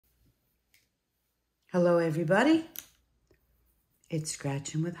Hello, everybody. It's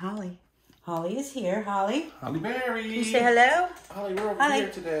Scratching with Holly. Holly is here. Holly. Holly Berry. Can you say hello? Holly, we're over here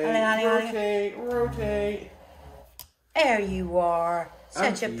today. Rotate. Rotate. There you are.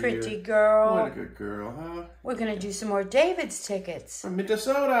 Such a pretty girl. What a good girl, huh? We're going to do some more David's tickets. From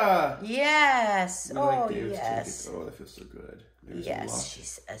Minnesota. Yes. Like oh, David's yes. Tickets. Oh, that feels so good. Yes, she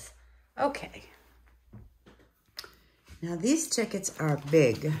says. Okay. Now, these tickets are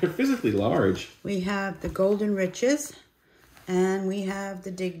big. They're physically large. We have the Golden Riches, and we have the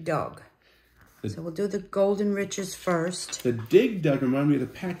Dig Dug. So we'll do the Golden Riches first. The Dig Dug remind me of the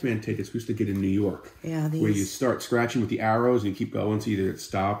Pac-Man tickets we used to get in New York. Yeah, these. Where you start scratching with the arrows and you keep going so either it's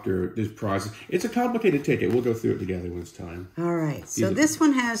stopped or there's prizes. It's a complicated ticket. We'll go through it together when it's time. All right. So this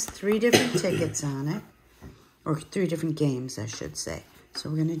one has 3 different tickets on it. Or 3 different games, I should say. So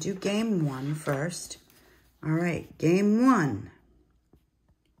we're going to do game 1 first. All right. Game 1.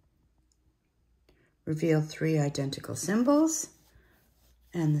 Reveal 3 identical symbols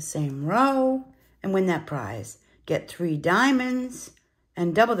and the same row and win that prize. Get 3 diamonds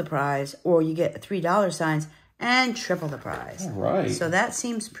and double the prize, or you get $3 signs and triple the prize. All right. So that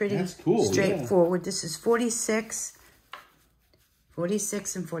seems pretty straightforward. Yeah. This is 46,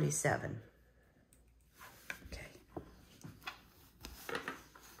 46, and 47. Okay.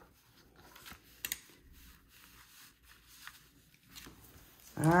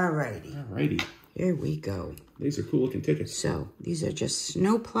 All righty. All righty. Here we go. These are cool looking tickets. So these are just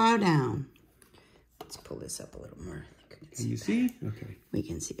snow plow down. Let's pull this up a little more. Can you see? Okay. We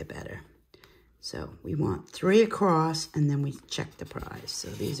can see it better. So we want 3 across, and then we check the prize. So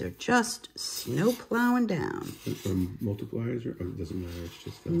these are just snow plowing down. From multipliers, or it doesn't matter. It's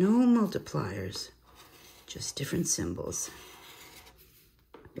just no multipliers, just different symbols.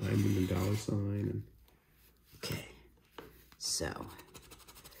 Diamond and dollar sign. And... Okay. So,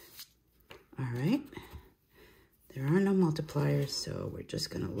 all right. There are no multipliers, so we're just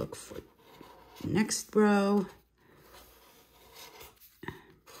going to look for next row.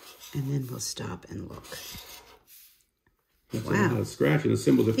 And then we'll stop and look. Wow. Scratching, the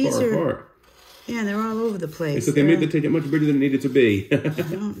symbols are far apart. Yeah, they're all over the place. So they made the ticket much bigger than it needed to be. I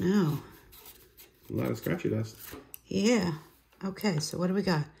don't know. A lot of scratchy dust. Yeah. Okay, so what do we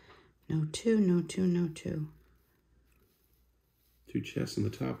got? No 2, no 2, no 2. 2 chests in the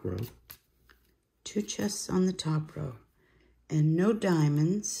top row. 2 chests on the top row. And no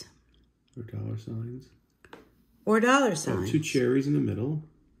diamonds. Or dollar signs. Or dollar signs. 2 cherries in the middle.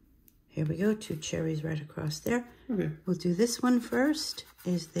 Here we go. 2 cherries right across there. Okay. We'll do this one first.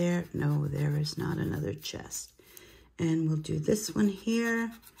 Is there? No, there is not another chest. And we'll do this one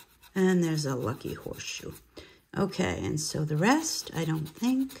here. And there's a lucky horseshoe. Okay, and so the rest, I don't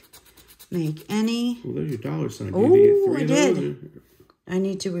think, make any. Well, there's your dollar sign. Oh, I did. I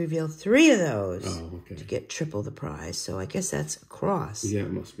need to reveal 3 of those to get triple the prize. So I guess that's a cross. Yeah,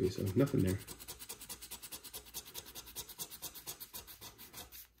 it must be. So nothing there.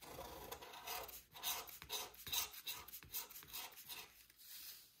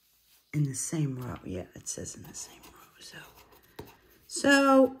 In the same row. Yeah, it says in the same row.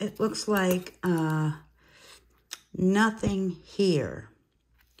 So it looks like nothing here.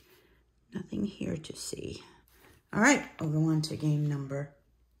 Nothing here to see. All right, we'll go on to game number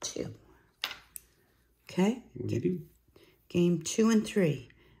 2. Okay? What do you do? Game 2 and 3.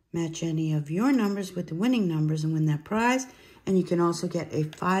 Match any of your numbers with the winning numbers and win that prize. And you can also get a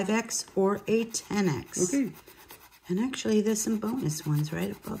 5X or a 10X. Okay. And actually, there's some bonus ones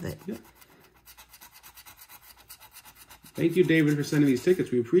right above it. Yep. Thank you, David, for sending these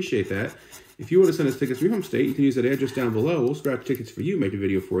tickets. We appreciate that. If you want to send us tickets from your home state, you can use that address down below. We'll scratch tickets for you, make a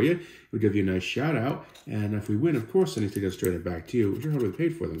video for you. We'll give you a nice shout out. And if we win, of course, send these tickets straight back to you. You're hardly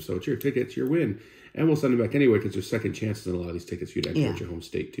paid for them, so it's your tickets, your win. And we'll send them back anyway because there's second chances in a lot of these tickets for you to enter at your home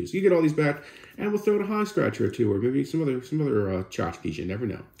state too. So you get all these back, and we'll throw in a high scratcher or 2, or maybe some other tchotchkes. You never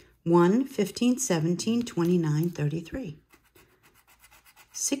know. 1, 15, 17, 29, 33.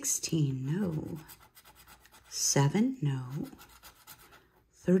 16, no. 7, no.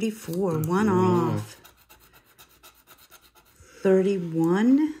 34, 1 off.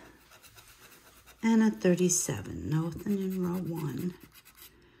 31 and a 37. Nothing in row 1.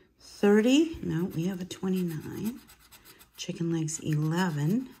 30, no, we have a 29. Chicken legs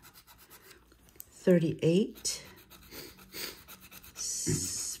 11. 38.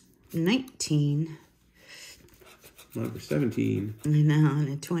 19. Number 17. I know, and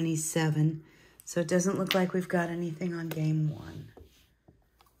a 27. So it doesn't look like we've got anything on game 1.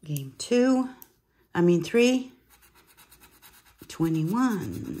 Game 3.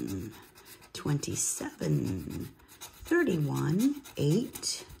 21. 27. 31.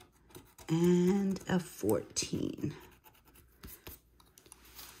 8. and a 14.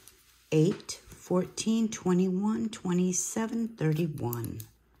 8, 14, 21, 27, 31.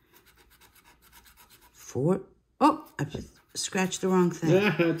 4. Oh, I just scratched the wrong thing.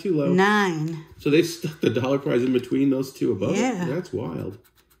 Yeah, too low. 9. So they stuck the dollar prize in between those two above Yeah. it? That's wild.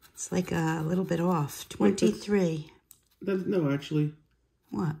 It's like a little bit off. 23. No, actually.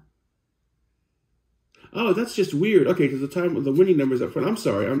 What? Oh, that's just weird. Okay, because the winning number's up front. I'm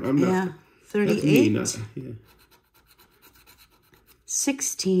sorry. I'm not. Yeah. 38.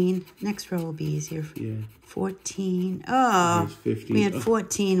 16. Next row will be easier. Yeah. 14. Oh, 15. we had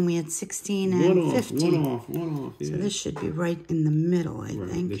 14. We had 16 and 15. One off. Yeah. So this should be right in the middle, I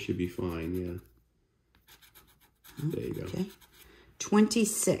think. This should be fine, yeah. There you go. Okay.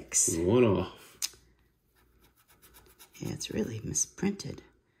 26. One off. Yeah, it's really misprinted.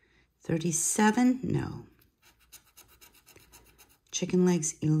 37. No. Chicken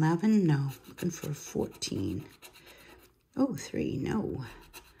legs, 11. No. Looking for a 14. Oh, 3. No.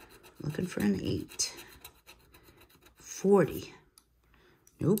 Looking for an 8. 40.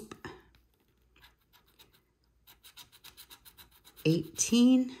 Nope.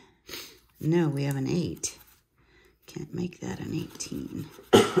 18. No, we have an 8. Can't make that an 18.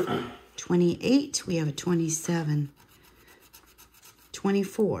 28. We have a 27.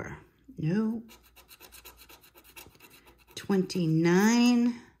 24. No.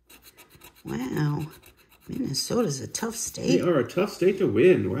 29. Wow. Minnesota's a tough state. They are a tough state to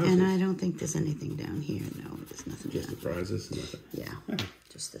win. Wow. And I don't think there's anything down here. No, there's nothing. Just the prizes. Nothing. Yeah.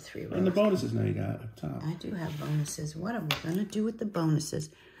 Just the 3 rows. And the bonuses now you got up top. I do have bonuses. What are we going to do with the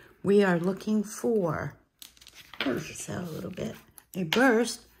bonuses? We are looking for, this out a little bit, a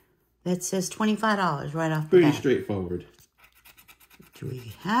burst that says $25 right off the Pretty bat. straightforward. Do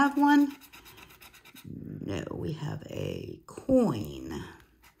we have one? No, we have a coin.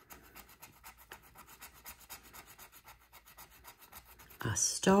 A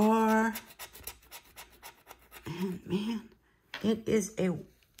star. And man, it is a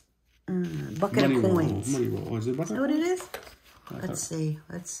bucket of coins. Money roll. Oh, is it a bucket? Is that what it is? Let's see.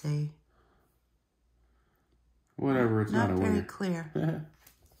 Let's see. Whatever, it's not a winner. Not very clear.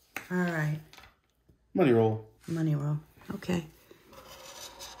 All right. Money roll. Money roll. Okay.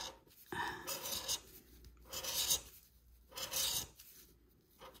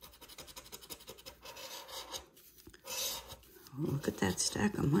 Oh, look at that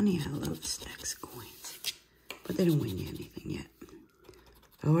stack of money. I love stacks of coins. But they don't win you anything yet.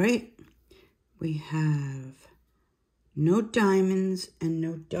 All right. We have no diamonds and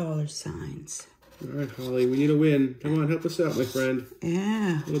no dollar signs. All right, Holly, we need a win. Come on, help us out, my friend.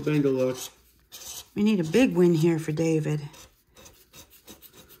 Yeah. A little Bengal luck. We need a big win here for David.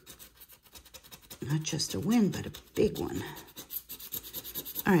 Not just a win, but a big one.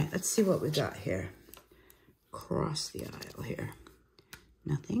 All right, let's see what we got here. Cross the aisle here.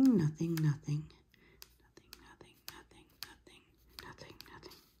 Nothing, nothing, nothing. Nothing, nothing, nothing, nothing,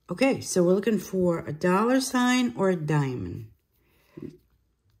 nothing. Okay, so we're looking for a dollar sign or a diamond.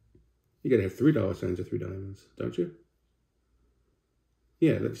 You gotta have $3 signs or 3 diamonds, don't you?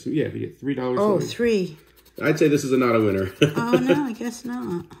 Yeah, if you get $3 Oh, signs. 3. I'd say this is not a winner. Oh, no, I guess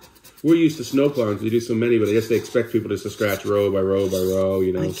not. We're used to snowplows. We do so many, but I guess they expect people just to scratch row by row by row,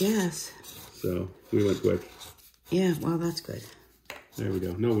 you know. I guess. So we went quick. Yeah, well, that's good. There we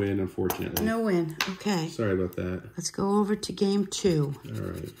go. No win, unfortunately. No win. Okay. Sorry about that. Let's go over to game 2. All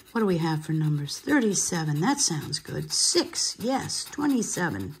right. What do we have for numbers? 37. That sounds good. 6. Yes.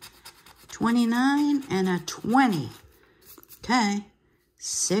 27. 29 and a 20. Okay.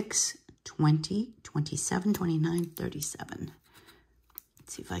 6, 20, 27, 29, 37.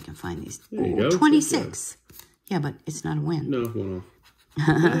 Let's see if I can find these. There you go. 26. Yeah, but it's not a win. No, one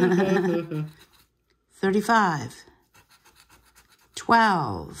off. 35.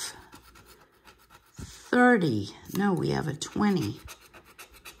 12. 30. No, we have a 20.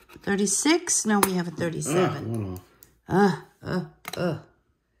 36. No, we have a 37. One off.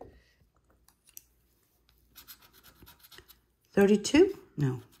 32?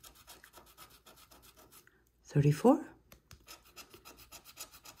 No. 34?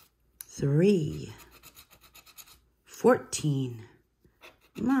 3. 14.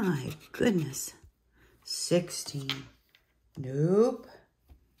 My goodness. 16. Nope.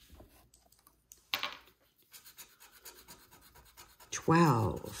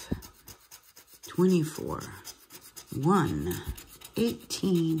 12. 24. 1.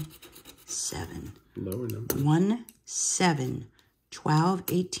 18. 7. Lower number. 1, 7, 12,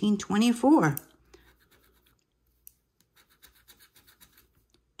 18, 24.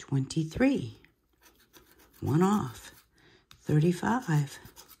 23. 1 off. 35.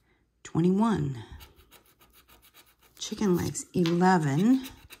 21. Chicken legs, 11.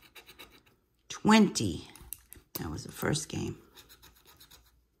 20. That was the first game.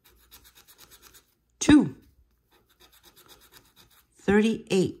 2.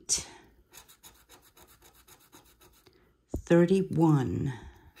 38. 31.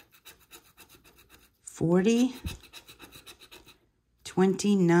 40.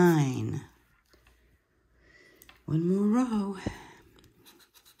 29. One more row.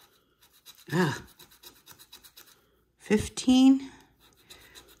 15.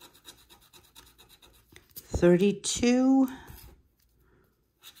 32.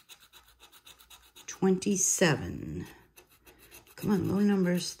 27. Come on, low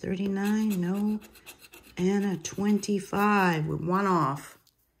numbers. 39, no. And a 25 with one off.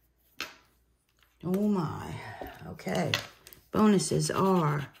 Oh my. Okay. Bonuses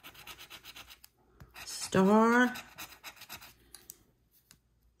are star,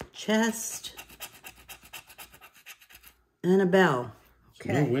 chest, and a bell.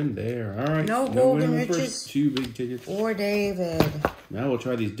 Okay. No win there. All right. No golden riches. First 2 big tickets. For David. Now we'll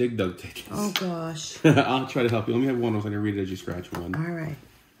try these Dig Dug tickets. Oh, gosh. I'll try to help you. Let me have one. I was going to read it as you scratch one. All right.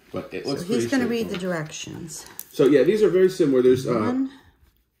 But it looks so he's going to read the directions. So, yeah, these are very similar. There's One.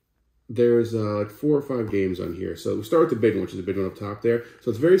 There's like 4 or 5 games on here. So we start with the big one, which is the big one up top there. So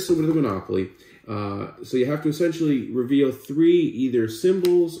it's very similar to Monopoly. So you have to essentially reveal 3 either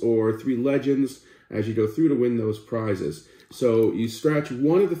symbols or 3 legends as you go through to win those prizes. So you scratch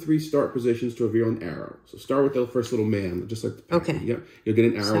one of the 3 start positions to reveal an arrow. So start with the first little man, just like the pattern. Okay. Yep. You'll get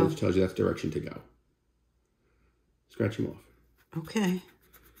an arrow which tells you that's the direction to go. Scratch him off. Okay.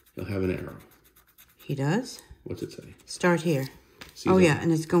 He'll have an arrow. He does? What's it say? Start here. See oh, that? yeah,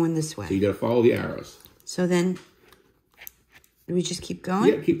 and it's going this way. So you got to follow the arrows. So then, do we just keep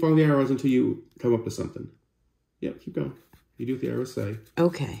going? Yeah, keep following the arrows until you come up to something. Yep, keep going. You do what the arrows say.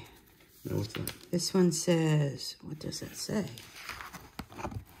 Okay. Now what's that? This one says, what does that say?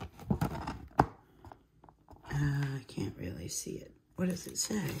 I can't really see it. What does it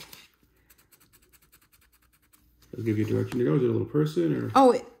say? It'll give you a direction to go. Is it a little person or?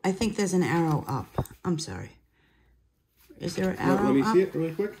 Oh, I think there's an arrow up. I'm sorry. Is there an arrow up? Let me see it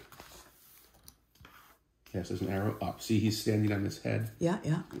really quick. Yes, there's an arrow up. See, he's standing on his head. Yeah,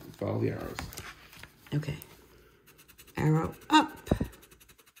 yeah. Follow the arrows. Okay. Arrow up.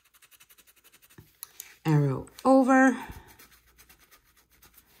 Arrow over.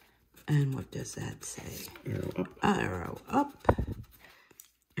 And what does that say? Arrow up. Arrow up.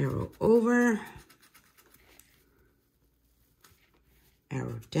 Arrow over.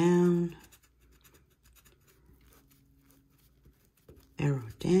 Arrow down. Arrow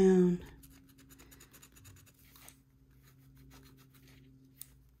down.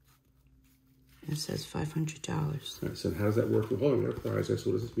 It says $500. All right, so how does that work? Hold on, we got a prize. So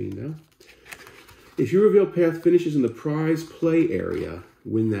what does this mean now? If your reveal path finishes in the prize play area,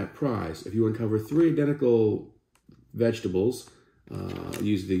 win that prize. If you uncover 3 identical vegetables,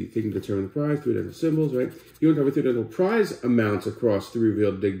 use the thing to determine the prize, 3 identical symbols, right? If you uncover 3 identical prize amounts across 3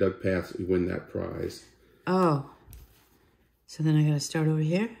 revealed Dig Dug paths, you win that prize. Oh. So then I got to start over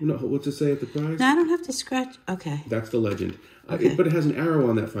here? No, what's it say at the prize? No, I don't have to scratch. Okay. That's the legend. Okay. But it has an arrow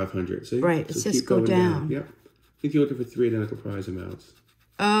on that 500. See? Right. It says go down. Yep. I think you're looking for 3 identical prize amounts.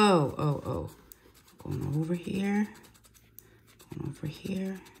 Oh. Going over here. Going over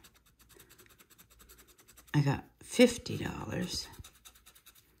here. I got $50.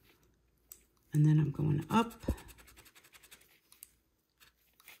 And then I'm going up.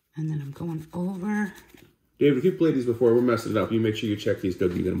 And then I'm going over. David, if you played these before, we're messing it up. You make sure you check these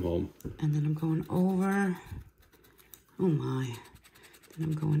good and get them home. And then I'm going over. Oh my. Then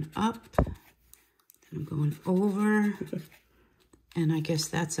I'm going up. Then I'm going over. And I guess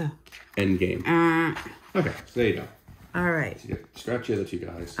that's a... End game. Okay, so there you go. All right. So scratch the other 2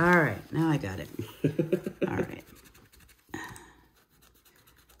 guys. All right. Now I got it. All right.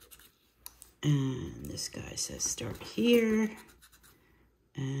 And this guy says start here.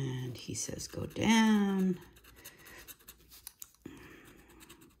 And he says go down.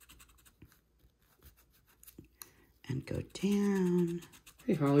 And go down.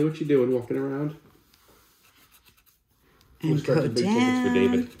 Hey, Holly, what you doing walking around? And we'll start go the big down. tickets for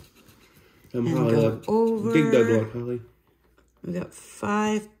David. And Holly, go over. Dig Dug luck, Holly. We got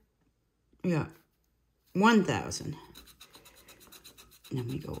 5. We got 1,000. And then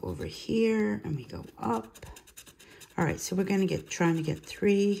we go over here and we go up. All right, so we're going to trying to get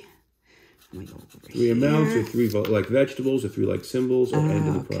 3. And we go over 3 here. amounts or 3 like vegetables or 3 like symbols or end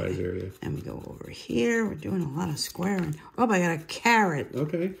in the prize area. And we go over here. We're doing a lot of squaring. Oh, I got a carrot.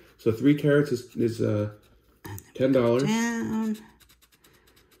 Okay, so 3 carrots is $10. Down.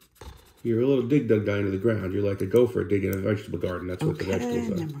 You're a little dig dug guy into the ground. You're like a gopher digging a vegetable garden. That's what the vegetables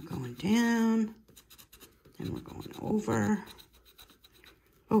are. And then we're going down. Then we're going over.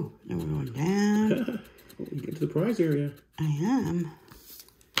 Oh, then we're going down. Oh, you get to the prize area. I am.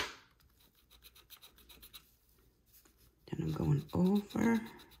 Then I'm going over.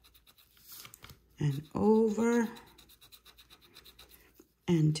 And over.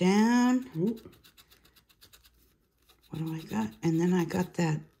 And down. Ooh. What do I got? And then I got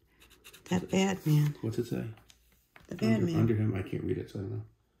that bad man. What's it say? The bad man. Under him, I can't read it, so I don't know.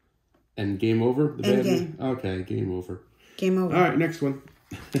 And game over? The bad man? Okay, game over. Game over. All right, next one.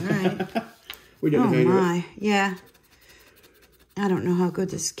 All right. We're getting the hang of it. Yeah. I don't know how good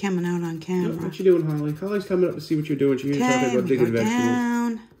this is coming out on camera. What you doing, Holly? Holly's coming up to see what you're doing. She's talking about digging vegetables.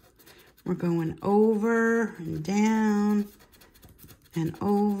 Down. We're going over and down and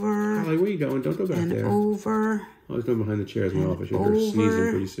over. Holly, where are you going? Don't go back there. And over. Holly's going behind the chairs in my office. You'll hear her sneezing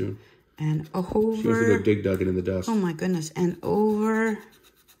pretty soon. And over. She wants to go dig dugging in the dust. Oh my goodness. And over.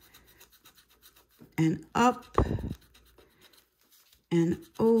 And up. And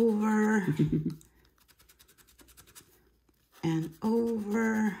over. And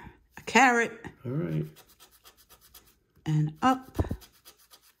over. A carrot. All right. And up.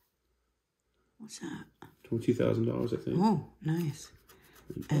 What's that? $20,000, I think. Oh, nice.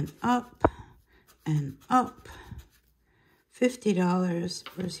 And up. And up. $50.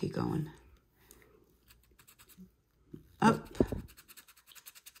 Where's he going? Up.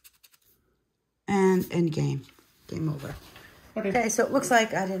 And end game. Game over. Okay, so it looks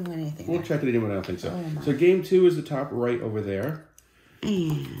like I didn't win anything. We'll check it anyway. I don't think so. Oh, so game 2 is the top right over there.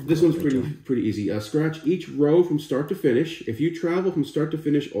 And this one's pretty easy. Scratch each row from start to finish. If you travel from start to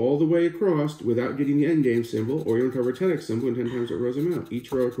finish all the way across without getting the end game symbol, or you uncover a 10x symbol and 10 times it rows them out.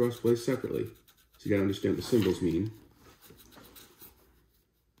 Each row across placed separately. So you gotta understand what the symbols mean.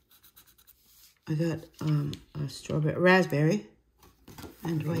 I got a raspberry.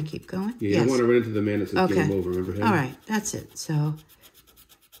 And do I keep going? Yeah, you don't want to run into the man that says game over. Remember him? All right, that's it. So,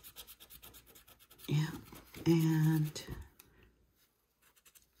 yeah. And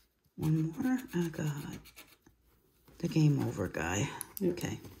one more. I got the game over guy. Yep.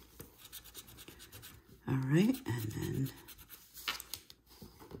 Okay. All right, and then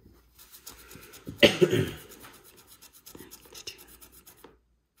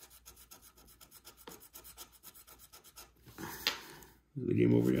the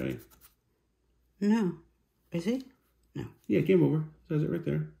game over guy. No. Is he? No. Yeah, game over. Says it right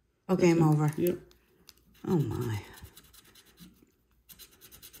there. Oh, that's game over. Yep. Oh, my.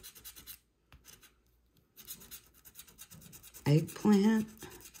 Eggplant.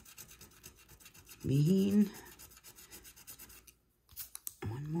 Bean.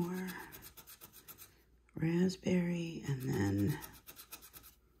 One more. Raspberry. And then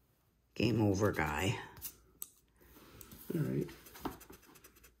game over guy. All right.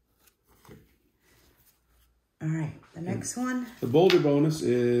 All right, the next one. The boulder bonus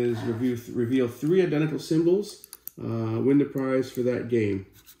is reveal 3 identical symbols. Win the prize for that game.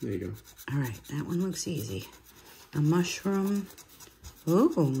 There you go. All right, that one looks easy. A mushroom. Oh,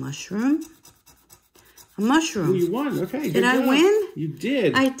 mushroom. A mushroom. Oh, you won. Okay, did I win? You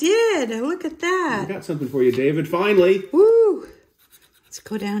did. I did. Look at that. I got something for you, David. Finally. Woo! Let's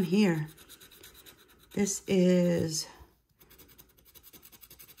go down here. This is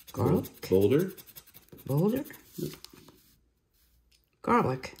garlic. Boulder. Boulder?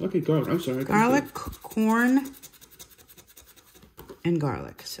 Garlic. Okay, garlic. I'm sorry. Garlic, corn, and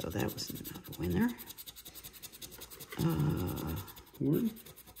garlic. So that was not a winner. Corn?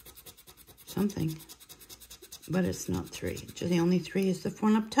 Something. But it's not 3. The only 3 is the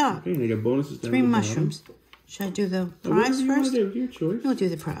one up top. Okay, and I got bonuses down 3 mushrooms. Should I do the prize first? Do, your choice. We'll do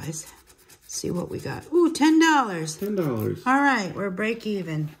the prize. See what we got. Ooh, $10. $10. All right, we're break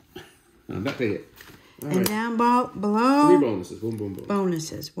even. That's it. All and right. down below. 3 bonuses. Boom, boom, boom.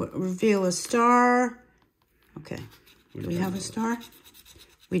 Bonuses. Reveal a star. Okay. Do we have a star?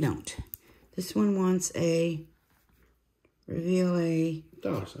 We don't. This one wants a reveal a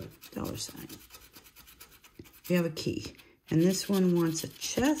 $. $sign. We have a key. And this one wants a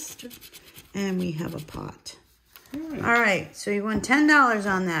chest. And we have a pot. All right. So you won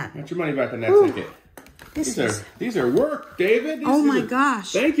 $10 on that. Got your money back on that ticket. These are work, David. Oh my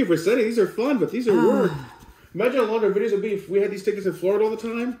gosh. Thank you for sending. These are fun, but these are work. Imagine how long our videos would be if we had these tickets in Florida all the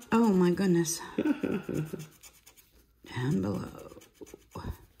time. Oh my goodness. Down below,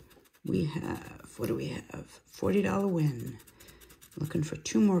 we have, what do we have? $40 win. Looking for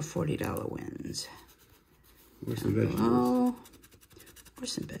 2 more $40 wins. Where's some vegetables?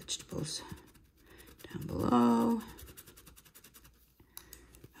 Where's some vegetables? Down below.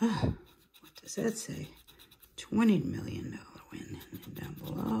 does that say? $20 million win. And down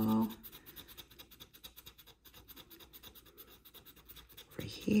below. Over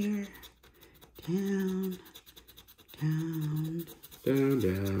here. Down. Down. Down,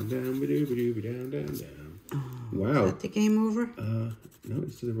 down, down, ba-doo, down, down, down. Oh, wow. Is that the game over? No,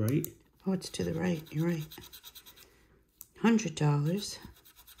 it's to the right. Oh, it's to the right. You're right. $100.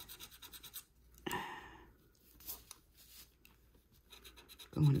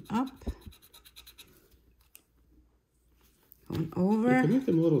 Going up. Going over. You can make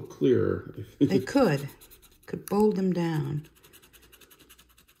them a little clearer. They could. Could bold them down.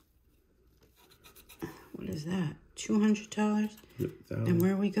 What is that? $200? Yep, down. And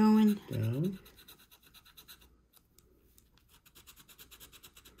where are we going? Down.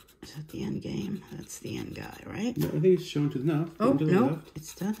 Is that the end game? That's the end guy, right? No, I think it's shown to the left. Oh, to the no, left.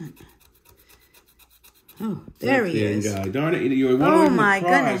 it doesn't. Oh, there he is. That's the end guy. Darn it, you were one away from the prize.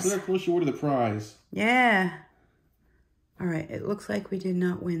 Goodness. Look how close you were to the prize. Yeah. All right, it looks like we did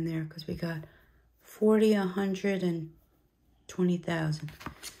not win there because we got 40, 100, and 20,000.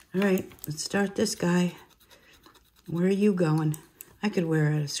 All right, let's start this guy. Where are you going? I could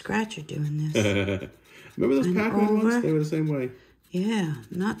wear out a scratcher doing this. Remember those Pac-Man ones? They were the same way. Yeah,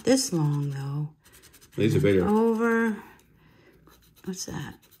 not this long, though. These are bigger. Over. What's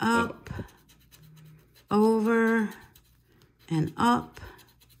that? Up. Over. And up.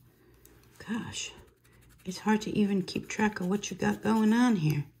 Gosh. It's hard to even keep track of what you got going on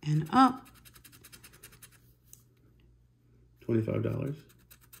here. And up. $25.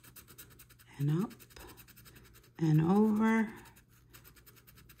 And up. And over.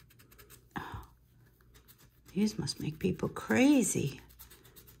 Oh, these must make people crazy.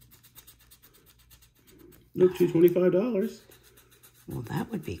 Look, $25. Well, that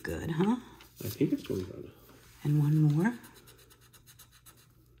would be good, huh? I think it's $25. And one more.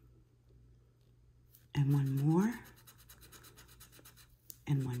 And one more.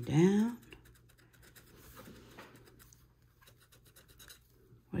 And one down.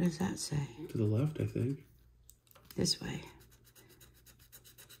 What does that say? To the left, I think. This way.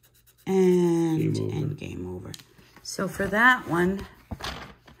 And game over. And game over. So for that one,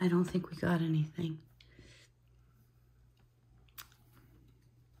 I don't think we got anything.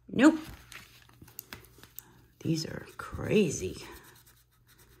 Nope. These are crazy.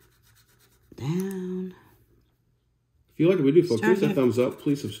 Down. If you like what we do, folks, give us a thumbs up.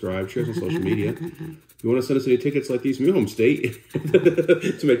 Please subscribe. Share us on social media. If you want to send us any tickets like these from your home state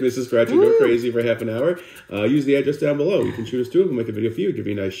to make Mrs. Scratcher go crazy for half an hour, use the address down below. You can shoot us to it. We'll make a video for you. Give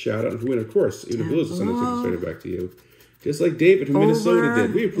you a nice shout out. And if we win, of course, even if you lose, we'll send the tickets straight back to you. Just like David from Minnesota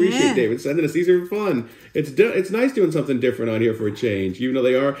did. We appreciate David sending us. These are fun. It's nice doing something different on here for a change. Even though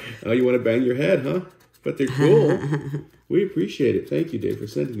they are, you want to bang your head, huh? But they're cool. We appreciate it. Thank you, Dave, for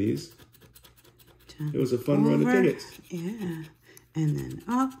sending these. It was a fun run of tickets. Yeah. And then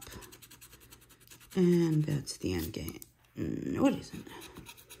up. And that's the end game. No, it isn't.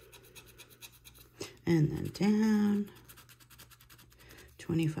 And then down.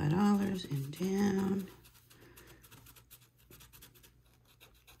 $25 and down.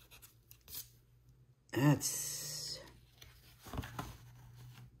 That's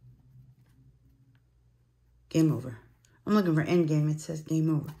game over. I'm looking for end game. It says game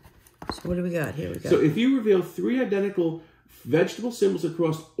over. So what do we got? Here we go. So if you reveal 3 identical vegetable symbols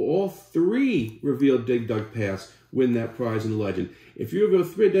across all 3 revealed Dig Dug paths, win that prize in the legend. If you reveal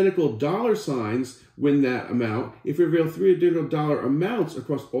 3 identical dollar signs, win that amount. If you reveal 3 identical dollar amounts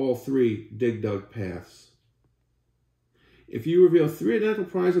across all 3 Dig Dug paths. If you reveal 3 identical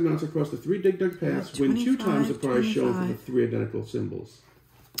prize amounts across the 3 Dig Dug paths, win 2 times the prize shown for the 3 identical symbols.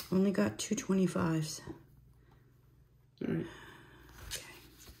 Only got 2 25s. All right.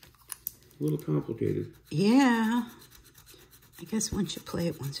 A little complicated. Yeah. I guess once you play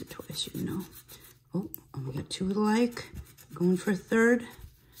it once or twice, you know. Oh, we got 2 alike. Going for a third?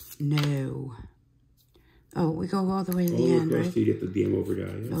 No. Oh, we go all the way to the end, right? You get the game over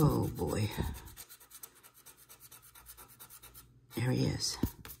guy. Yeah. Oh, boy. There he is.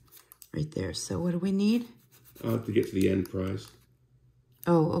 Right there. So what do we need? To get to the end prize.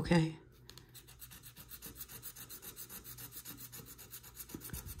 Oh, okay.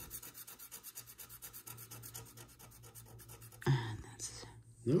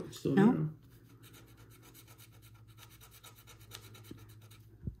 No, it's still narrow.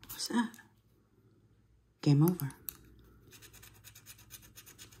 What's that? Game over.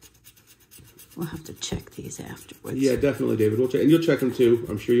 We'll have to check these afterwards. Yeah, definitely, David. We'll check, and you'll check them too.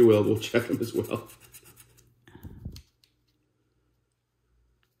 I'm sure you will. We'll check them as well.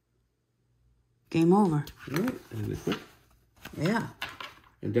 Game over. All right, and it's quick. Yeah.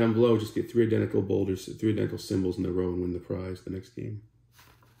 And down below, just get 3 identical boulders, 3 identical symbols in a row and win the prize the next game.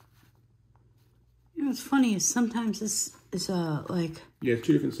 You know what's funny is sometimes it's like... Yeah,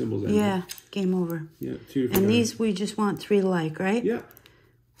 2 different symbols. Yeah, game over. Yeah, 2 different. And these we just want 3 alike, right? Yeah.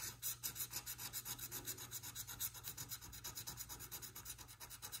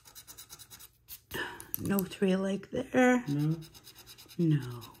 No 3 alike there. No. No.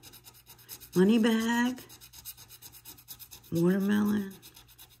 Money bag. Watermelon.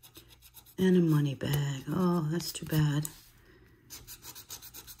 And a money bag. Oh, that's too bad.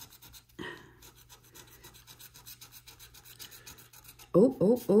 Oh,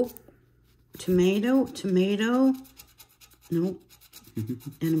 oh, oh. Tomato, tomato. Nope.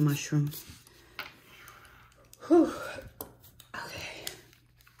 And a mushroom. Whew. Okay.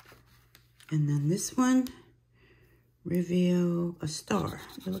 And then this one. Review, a star.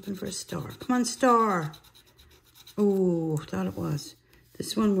 We're looking for a star. Come on, star. Oh, thought it was.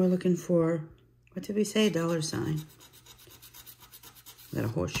 This one we're looking for, what did we say? $sign. Got a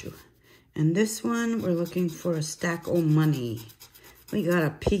horseshoe. And this one we're looking for a stack of money. We got a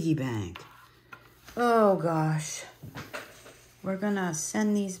piggy bank. Oh gosh. We're gonna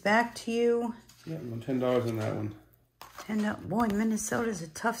send these back to you. Yeah, $10 on that one. Boy, Minnesota's a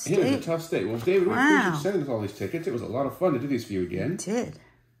tough state. It is a tough state. Well, David, we appreciate you sending us all these tickets. It was a lot of fun to do these for you again. It did.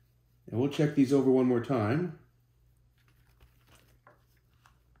 And we'll check these over one more time.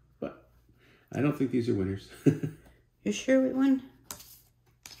 But I don't think these are winners. You sure we won?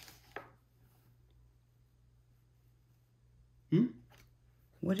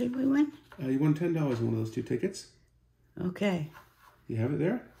 What did we win? You won $10 on one of those 2 tickets. Okay. You have it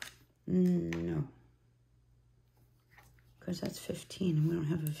there? No. Because that's 15, and we don't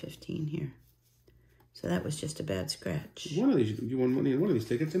have a 15 here. So that was just a bad scratch. One of these, you won money on one of these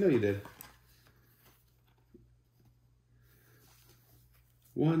tickets. I know you did.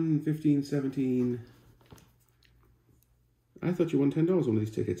 1, 15, 17. I thought you won $10 on one of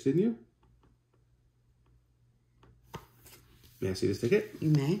these tickets, didn't you? May I see this ticket? You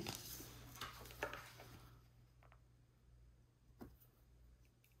may.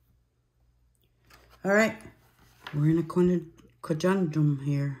 All right. We're in a conundrum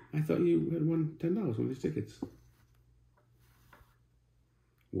here. I thought you had won $10 on one of these tickets.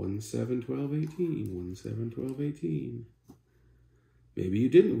 1, 7, 12, 18. 1, 7, 12, 18. Maybe you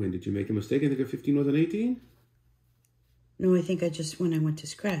didn't win. Did you make a mistake? I think a 15 was an 18? No, I think when I went to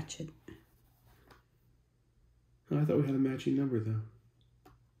scratch it. Oh, I thought we had a matching number, though.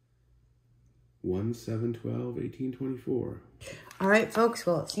 1, 7, 12, 18, 24. All right, folks.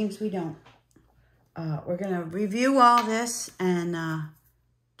 Well, it seems we don't. We're going to review all this and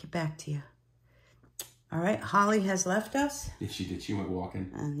get back to you. All right, Holly has left us. Yes, she did. She went walking.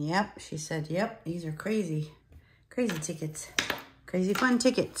 And yep, she said, yep, these are crazy. Crazy tickets. Crazy fun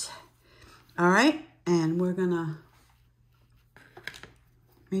tickets. All right, and we're going to...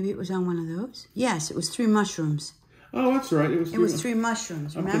 Maybe it was on one of those. Yes, it was 3 mushrooms. Oh, that's right. It was 3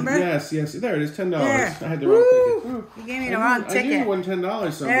 mushrooms, remember? Yes, yes. There it is, $10. There. I had the wrong ticket. Oh, you gave me the wrong ticket. I knew you won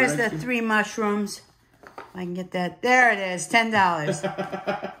 $10 somewhere. There's the 3 mushrooms. I can get that. There it is,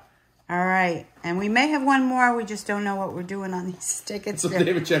 $10. All right. And we may have one more. We just don't know what we're doing on these tickets. So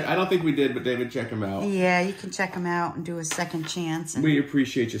David, check. I don't think we did, but David, check them out. Yeah, you can check them out and do a second chance. And we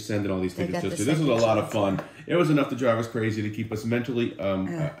appreciate you sending all these tickets to us. This was a lot of fun. It was enough to drive us crazy to keep us mentally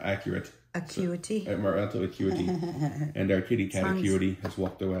accurate. Acuity. Mental acuity. And our kitty cat acuity has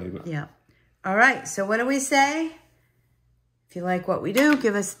walked away. But. Yeah. All right. So what do we say? If you like what we do,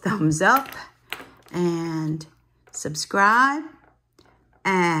 give us a thumbs up and subscribe.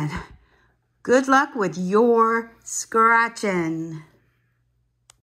 And good luck with your scratching.